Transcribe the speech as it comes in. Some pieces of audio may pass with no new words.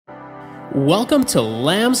Welcome to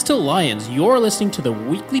Lambs to Lions. You're listening to the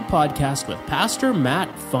weekly podcast with Pastor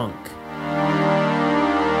Matt Funk.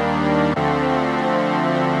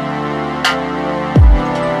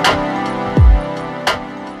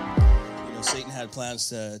 Satan had plans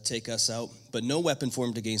to take us out, but no weapon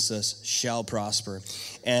formed against us shall prosper.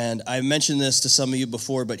 And I mentioned this to some of you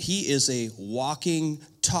before, but he is a walking,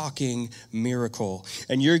 talking miracle.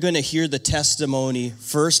 And you're going to hear the testimony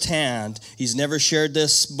firsthand. He's never shared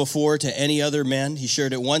this before to any other men. He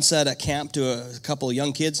shared it once at a camp to a couple of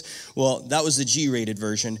young kids. Well, that was the G-rated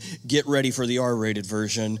version. Get ready for the R-rated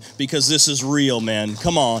version because this is real, man.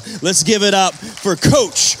 Come on. Let's give it up for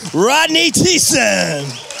Coach Rodney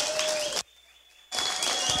Thiessen.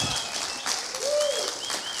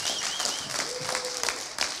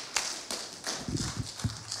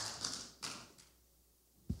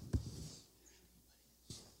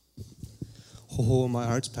 Oh, my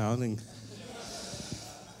heart's pounding.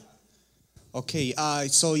 Okay,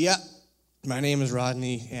 my name is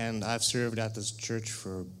Rodney, and I've served at this church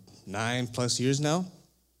for 9+ years now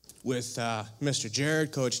with Mr.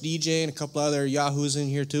 Jared, Coach DJ, and a couple other yahoos in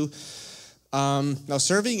here too. Now,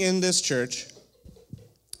 serving in this church,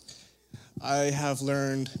 I have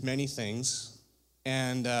learned many things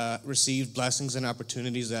and received blessings and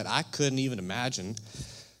opportunities that I couldn't even imagine.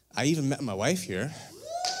 I even met my wife here.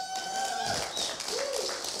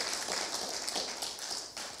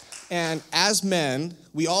 And as men,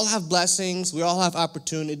 we all have blessings, we all have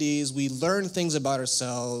opportunities, we learn things about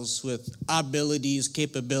ourselves with abilities,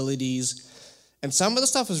 capabilities, and some of the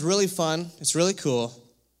stuff is really fun, it's really cool,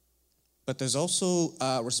 but there's also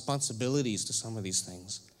responsibilities to some of these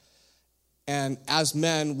things. And as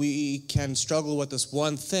men, we can struggle with this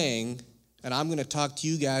one thing, and I'm going to talk to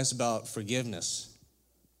you guys about forgiveness.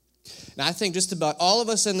 And I think just about all of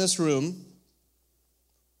us in this room,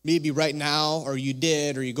 maybe right now, or you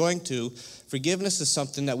did, or you're going to, forgiveness is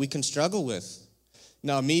something that we can struggle with.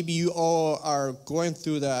 Now, maybe you all are going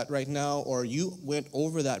through that right now, or you went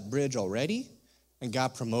over that bridge already, and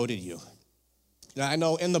God promoted you. Now, I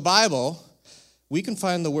know in the Bible, we can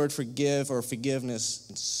find the word forgive or forgiveness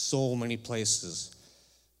in so many places.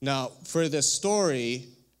 Now, for this story,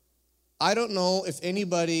 I don't know if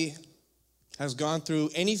anybody has gone through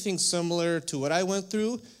anything similar to what I went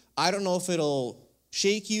through. I don't know if it'll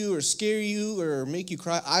shake you or scare you or make you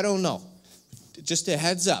cry. I don't know. Just a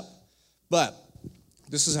heads up. But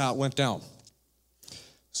this is how it went down.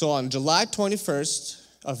 So on July 21st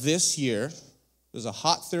of this year, it was a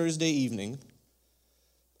hot Thursday evening,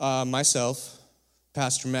 myself,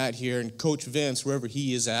 Pastor Matt here, and Coach Vince, wherever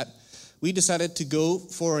he is at, we decided to go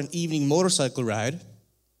for an evening motorcycle ride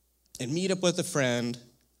and meet up with a friend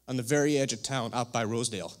on the very edge of town out by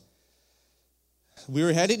Rosedale. We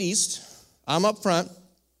were headed east. I'm up front.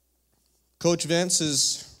 Coach Vince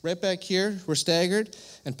is right back here. We're staggered.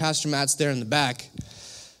 And Pastor Matt's there in the back.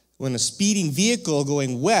 When a speeding vehicle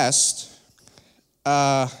going west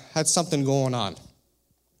had something going on.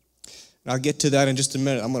 And I'll get to that in just a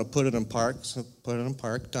minute. I'm going to put it in park. So put it in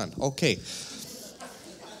park. Done. Okay.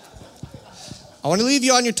 I want to leave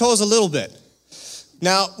you on your toes a little bit.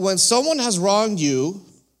 Now, when someone has wronged you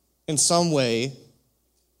in some way,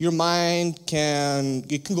 your mind can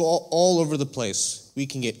go all over the place. We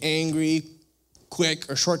can get angry, quick,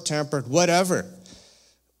 or short-tempered, whatever.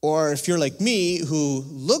 Or if you're like me, who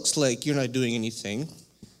looks like you're not doing anything,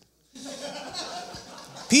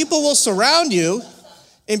 people will surround you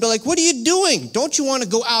and be like, "What are you doing? Don't you want to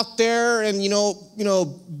go out there and,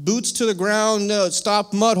 boots to the ground,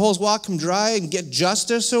 stop mud holes, walk them dry, and get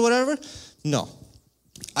justice or whatever?" No.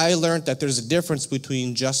 I learned that there's a difference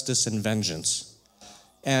between justice and vengeance.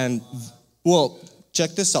 And, well,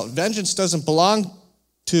 check this out. Vengeance doesn't belong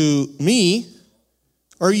to me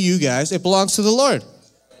or you guys. It belongs to the Lord.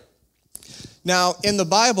 Now, in the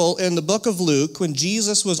Bible, in the book of Luke, when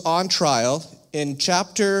Jesus was on trial, in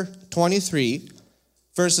chapter 23,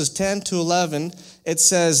 verses 10 to 11, it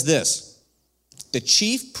says this: "The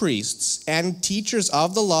chief priests and teachers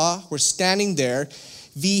of the law were standing there,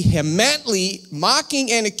 vehemently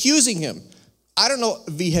mocking and accusing him." I don't know what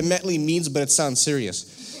vehemently means, but it sounds serious.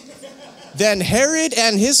 "Then Herod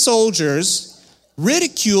and his soldiers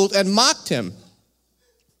ridiculed and mocked him.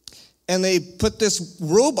 And they put this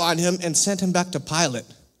robe on him and sent him back to Pilate."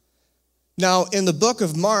 Now, in the book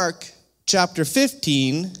of Mark, chapter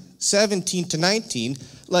 15, 17 to 19,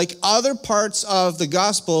 like other parts of the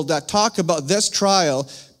gospel that talk about this trial,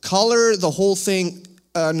 color the whole thing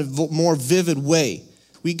in a more vivid way.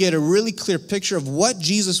 We get a really clear picture of what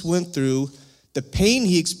Jesus went through, the pain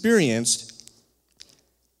he experienced,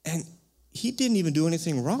 and he didn't even do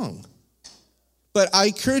anything wrong. But I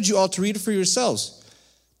encourage you all to read it for yourselves.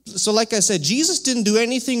 So like I said, Jesus didn't do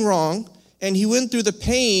anything wrong, and he went through the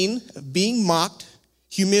pain of being mocked,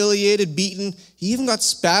 humiliated, beaten. He even got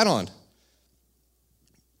spat on.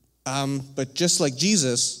 But just like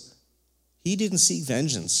Jesus, he didn't seek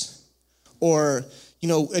vengeance. Or,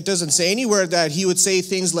 it doesn't say anywhere that he would say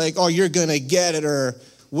things like, oh, you're going to get it, or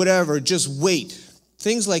whatever, just wait.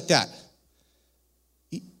 Things like that.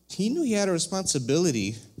 He knew he had a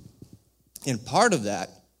responsibility, and part of that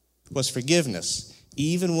was forgiveness,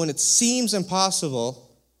 even when it seems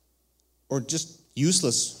impossible or just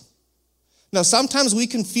useless. Now, sometimes we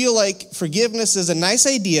can feel like forgiveness is a nice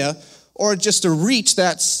idea or just a reach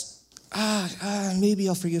that's, maybe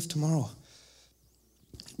I'll forgive tomorrow.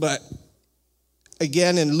 But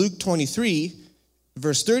again, in Luke 23,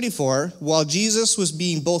 verse 34, while Jesus was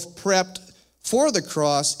being both prepped for the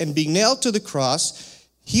cross and being nailed to the cross,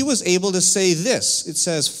 he was able to say this. It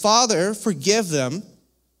says, Father, forgive them.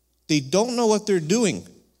 They don't know what they're doing.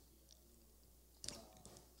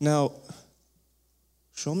 Now,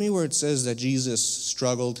 show me where it says that Jesus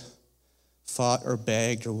struggled, fought, or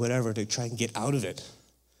begged, or whatever to try and get out of it.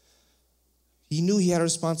 He knew he had a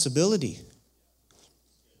responsibility.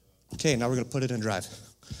 Okay, now we're going to put it in drive.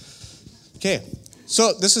 Okay,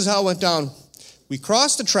 so this is how it went down. We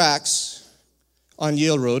crossed the tracks on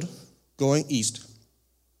Yale Road, going east.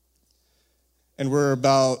 And we're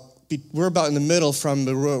about in the middle from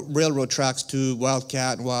the railroad tracks to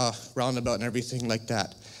Wildcat and Roundabout and everything like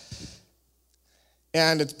that.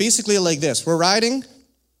 And it's basically like this. We're riding,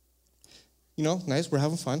 nice, we're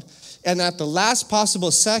having fun. And at the last possible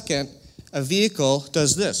second, a vehicle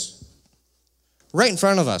does this, right in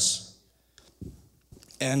front of us.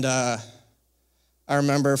 And I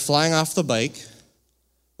remember flying off the bike,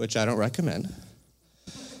 which I don't recommend.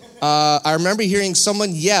 I remember hearing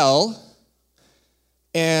someone yell,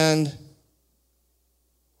 and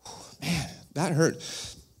man, that hurt.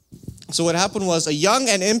 So what happened was a young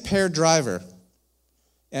and impaired driver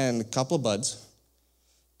and a couple of buds,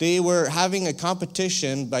 they were having a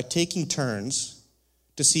competition by taking turns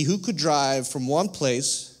to see who could drive from one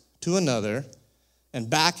place to another and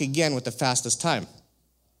back again with the fastest time.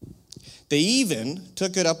 They even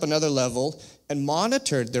took it up another level and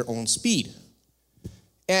monitored their own speed.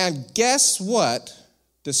 And guess what?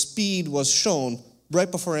 The speed was shown right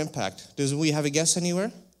before impact. Do we have a guess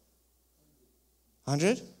anywhere?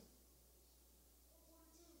 100?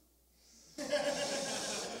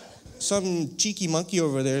 Some cheeky monkey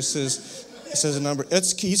over there says a number.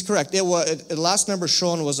 He's correct. The last number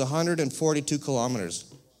shown was 142 kilometers.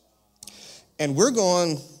 And we're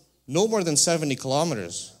going no more than 70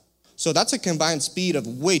 kilometers. So that's a combined speed of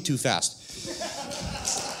way too fast.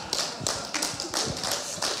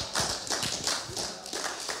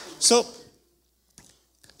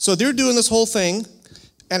 So they're doing this whole thing,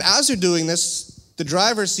 and as they're doing this, the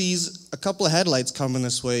driver sees a couple of headlights coming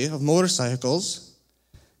this way of motorcycles,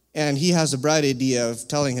 and he has a bright idea of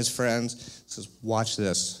telling his friends, he says, watch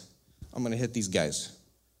this. I'm going to hit these guys.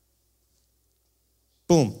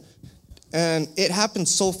 Boom. And it happened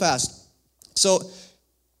so fast. So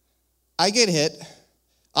I get hit.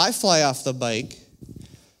 I fly off the bike.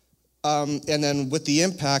 And then with the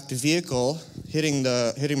impact, the vehicle hitting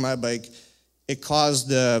my bike, it caused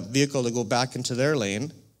the vehicle to go back into their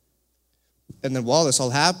lane. And then while this all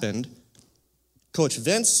happened, Coach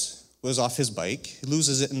Vince was off his bike. He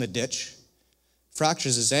loses it in the ditch,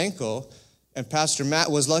 fractures his ankle, and Pastor Matt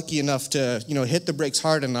was lucky enough to, hit the brakes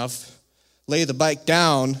hard enough, lay the bike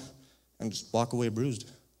down, and just walk away bruised.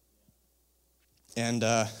 And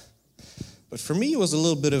but for me, it was a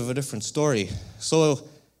little bit of a different story. So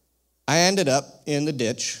I ended up in the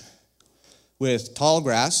ditch with tall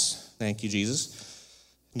grass. Thank you, Jesus.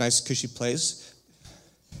 Nice, cushy place.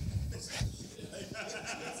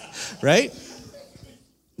 Right?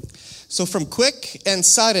 So from quick and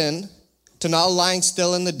sudden to now lying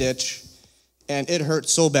still in the ditch, and it hurt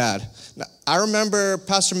so bad. Now, I remember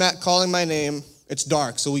Pastor Matt calling my name. It's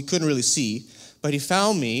dark, so we couldn't really see. But he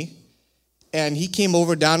found me, and he came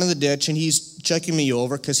over down in the ditch, and he's checking me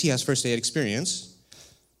over because he has first aid experience.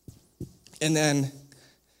 And then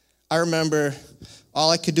I remember all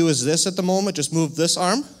I could do is this at the moment, just move this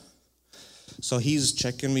arm. So he's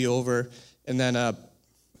checking me over, and then out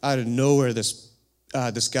of nowhere, this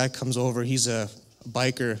guy comes over. He's a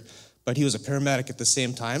biker, but he was a paramedic at the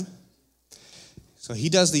same time. So he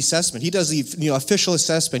does the assessment. He does the official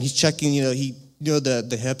assessment. He's checking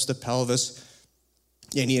the hips, the pelvis,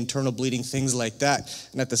 any internal bleeding, things like that.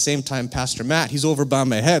 And at the same time, Pastor Matt, he's over by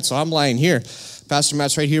my head, so I'm lying here. Pastor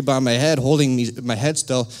Matt's right here by my head, holding my head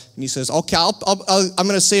still, and he says, "Okay, I'm going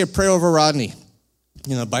to say a prayer over Rodney."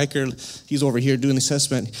 biker, he's over here doing the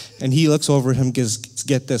assessment, and he looks over him,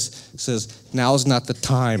 get this, says, "Now's not the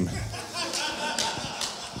time."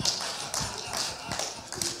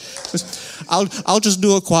 I'll just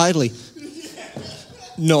do it quietly.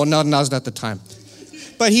 No, now's not the time.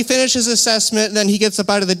 But he finishes his assessment, and then he gets up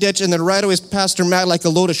out of the ditch, and then right away, Pastor Matt, like a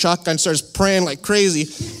loaded shotgun, starts praying like crazy.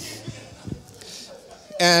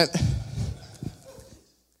 And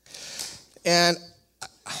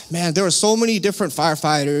man, there were so many different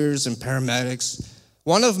firefighters and paramedics.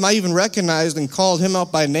 One of them I even recognized and called him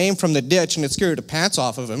out by name from the ditch, and it scared the pants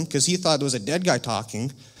off of him because he thought it was a dead guy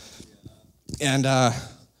talking. And there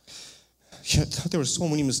were so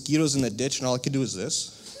many mosquitoes in the ditch, and all I could do was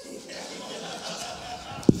this.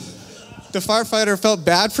 The firefighter felt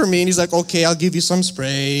bad for me, and he's like, "Okay, I'll give you some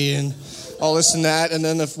spray," and all this and that. And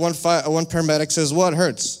then the one paramedic says, "What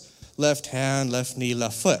hurts?" "Left hand, left knee,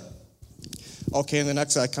 left foot." Okay, and the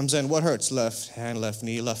next guy comes in, "What hurts?" "Left hand, left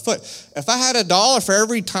knee, left foot." If I had $1 for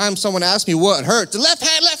every time someone asked me what hurts, left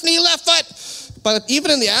hand, left knee, left foot. But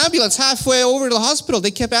even in the ambulance, halfway over to the hospital,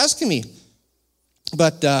 they kept asking me.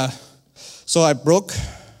 But, so I broke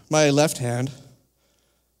my left hand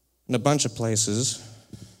in a bunch of places.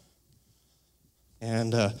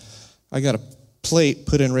 And I got a plate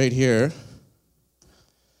put in right here.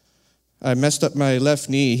 I messed up my left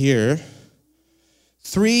knee here.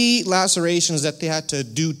 3 lacerations that they had to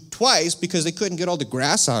do twice because they couldn't get all the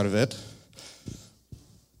grass out of it.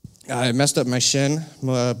 I messed up my shin,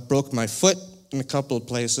 broke my foot in a couple of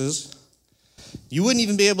places. You wouldn't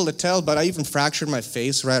even be able to tell, but I even fractured my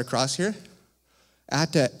face right across here. I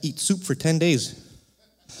had to eat soup for 10 days.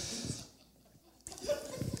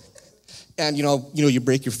 And, you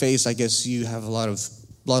break your face, I guess you have a lot of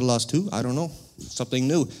blood loss too. I don't know. Something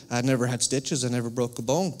new. I never had stitches. I never broke a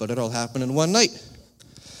bone, but it all happened in one night.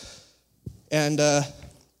 And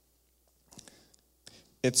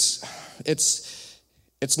it's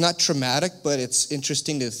not traumatic, but it's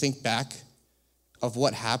interesting to think back of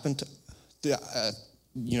what happened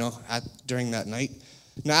during that night.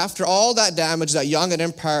 Now, after all that damage that Young and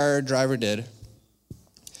Empire driver did,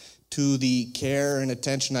 to the care and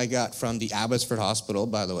attention I got from the Abbotsford Hospital,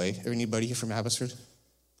 by the way. Anybody here from Abbotsford?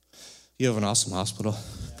 You have an awesome hospital.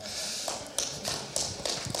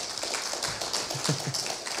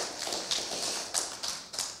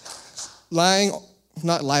 Lying,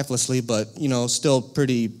 not lifelessly, but, still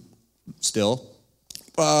pretty still.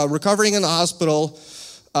 Recovering in the hospital,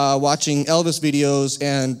 watching Elvis videos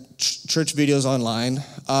and church videos online,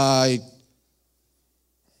 I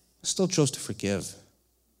still chose to forgive.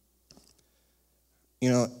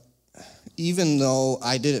 Even though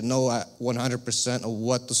I didn't know 100% of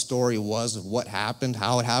what the story was, of what happened,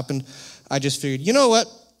 how it happened, I just figured, you know what?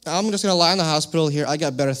 I'm just going to lie in the hospital here. I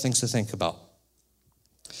got better things to think about.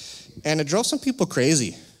 And it drove some people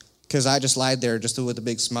crazy because I just lied there just with a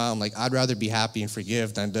big smile. I'm like, I'd rather be happy and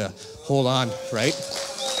forgive than to hold on, right?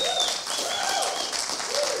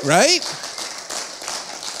 Right?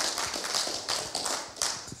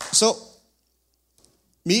 So,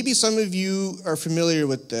 maybe some of you are familiar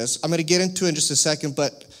with this. I'm going to get into it in just a second,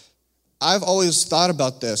 but I've always thought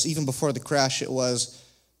about this, even before the crash. It was,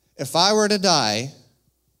 if I were to die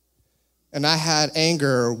and I had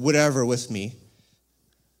anger or whatever with me,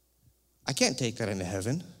 I can't take that into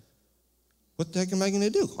heaven. What the heck am I going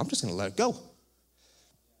to do? I'm just going to let it go.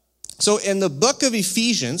 So in the book of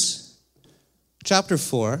Ephesians, chapter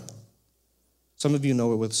 4, some of you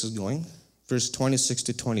know where this is going, verse 26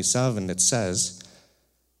 to 27, it says,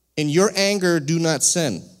 "In your anger, do not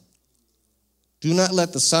sin. Do not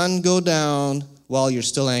let the sun go down while you're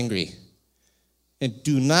still angry. And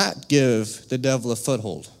do not give the devil a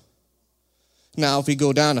foothold." Now, if we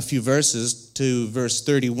go down a few verses to verse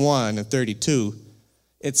 31 and 32,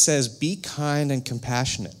 it says, "Be kind and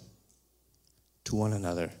compassionate to one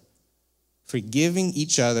another, forgiving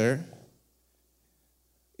each other,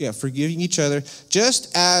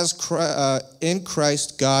 just as in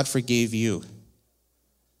Christ God forgave you."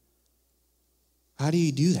 How do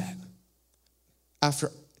you do that? After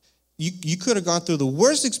you could have gone through the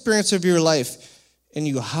worst experience of your life, and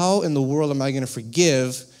you go, how in the world am I going to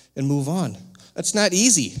forgive and move on? That's not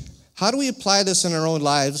easy. How do we apply this in our own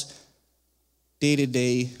lives, day to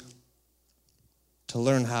day, to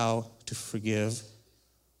learn how to forgive,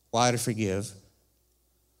 why to forgive?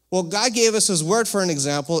 Well, God gave us His Word for an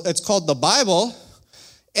example. It's called the Bible,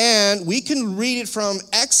 and we can read it from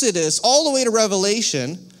Exodus all the way to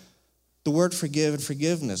Revelation. The word forgive and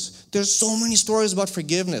forgiveness. There's so many stories about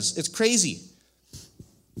forgiveness. It's crazy.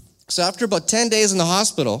 So after about 10 days in the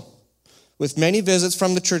hospital, with many visits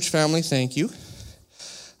from the church family, thank you,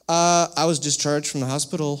 I was discharged from the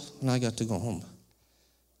hospital and I got to go home.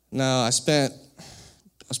 Now, I spent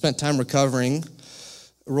time recovering,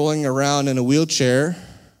 rolling around in a wheelchair,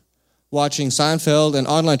 watching Seinfeld and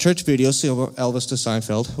online church videos, see Elvis to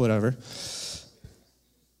Seinfeld, whatever.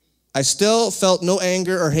 I still felt no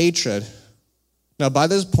anger or hatred. Now, by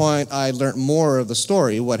this point, I learned more of the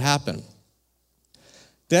story, what happened.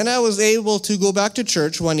 Then I was able to go back to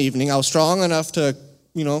church one evening. I was strong enough to,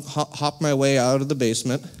 hop my way out of the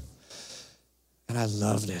basement, and I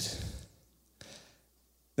loved it.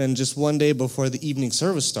 Then just one day before the evening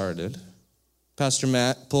service started, Pastor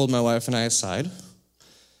Matt pulled my wife and I aside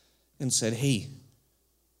and said, hey,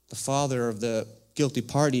 the father of the guilty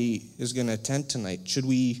party is going to attend tonight.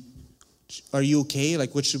 Are you okay?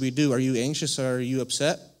 Like, what should we do? Are you anxious or are you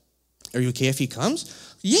upset? Are you okay if he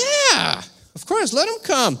comes? Yeah, of course, let him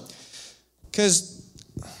come. Because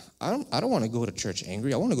I don't want to go to church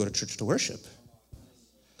angry. I want to go to church to worship.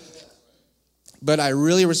 But I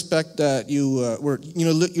really respect that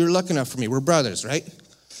you're lucky enough for me. We're brothers, right?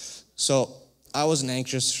 So I wasn't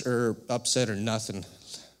anxious or upset or nothing.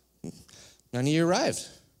 None of you arrived.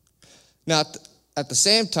 Now, at the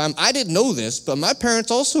same time, I didn't know this, but my parents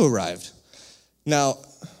also arrived. Now,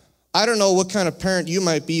 I don't know what kind of parent you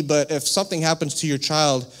might be, but if something happens to your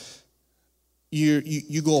child,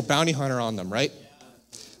 you go bounty hunter on them, right?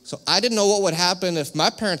 So I didn't know what would happen if my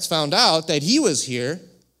parents found out that he was here.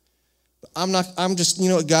 I'm just,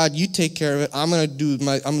 God, you take care of it.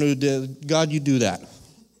 God, you do that.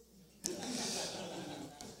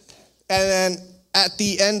 And then at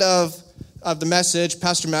the end of the message,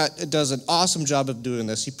 Pastor Matt does an awesome job of doing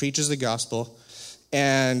this. He preaches the gospel.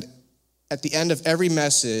 And at the end of every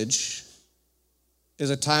message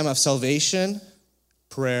is a time of salvation,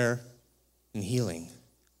 prayer, and healing.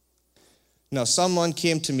 Now, someone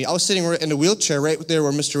came to me. I was sitting in a wheelchair right there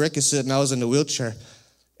where Mr. Rick is sitting. I was in the wheelchair.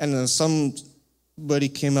 And then somebody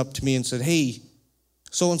came up to me and said, hey,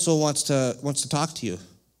 so-and-so wants to talk to you.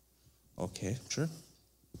 Okay, sure.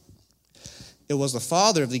 It was the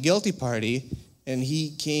father of the guilty party, and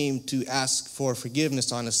he came to ask for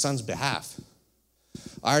forgiveness on his son's behalf.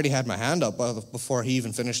 I already had my hand up before he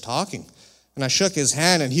even finished talking. And I shook his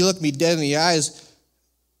hand, and he looked me dead in the eyes,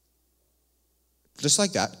 just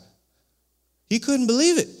like that. He couldn't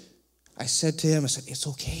believe it. I said to him, it's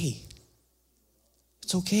okay.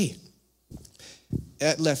 It's okay.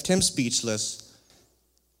 That left him speechless.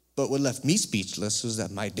 But what left me speechless was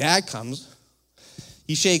that my dad comes.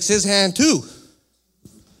 He shakes his hand too.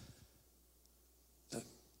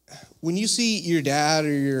 When you see your dad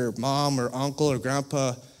or your mom or uncle or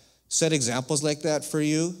grandpa set examples like that for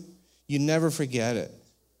you, you never forget it.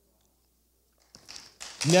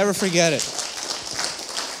 Never forget it.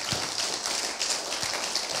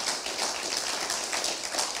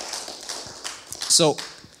 So,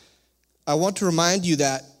 I want to remind you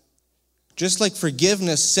that just like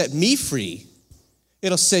forgiveness set me free,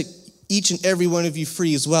 it'll set each and every one of you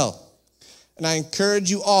free as well. And I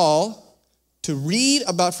encourage you all to read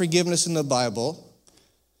about forgiveness in the Bible.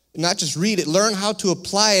 Not just read it, learn how to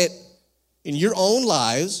apply it in your own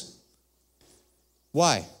lives.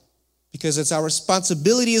 Why? Because it's our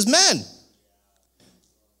responsibility as men.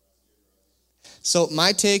 So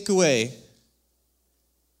my takeaway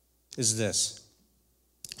is this.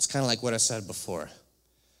 It's kind of like what I said before.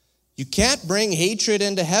 You can't bring hatred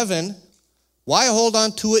into heaven. Why hold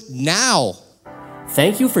on to it now?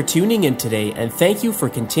 Thank you for tuning in today, and thank you for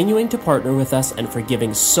continuing to partner with us and for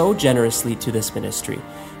giving so generously to this ministry.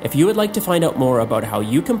 If you would like to find out more about how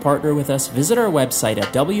you can partner with us, visit our website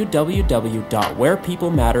at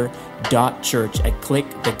www.wherepeoplematter.church and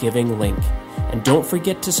click the giving link. And don't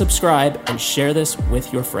forget to subscribe and share this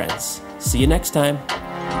with your friends. See you next time.